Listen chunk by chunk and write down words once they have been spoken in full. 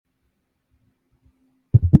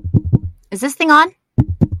Is this thing on?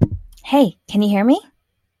 Hey, can you hear me?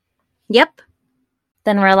 Yep.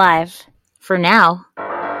 Then we're live. For now.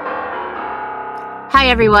 Hi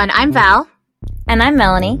everyone, I'm Val. And I'm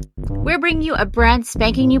Melanie. We're bringing you a brand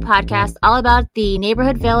spanking new podcast all about the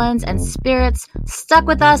neighborhood villains and spirits stuck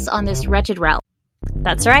with us on this wretched realm.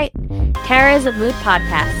 That's right. Terror is a Mood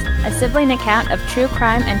podcast, a sibling account of true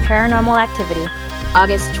crime and paranormal activity.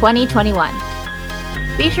 August 2021.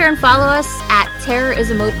 Be sure and follow us at Terror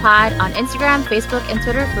is a Mood Pod on Instagram, Facebook, and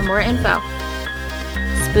Twitter for more info.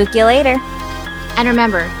 Spook you later. And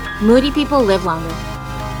remember, moody people live longer.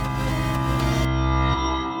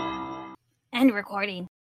 End recording.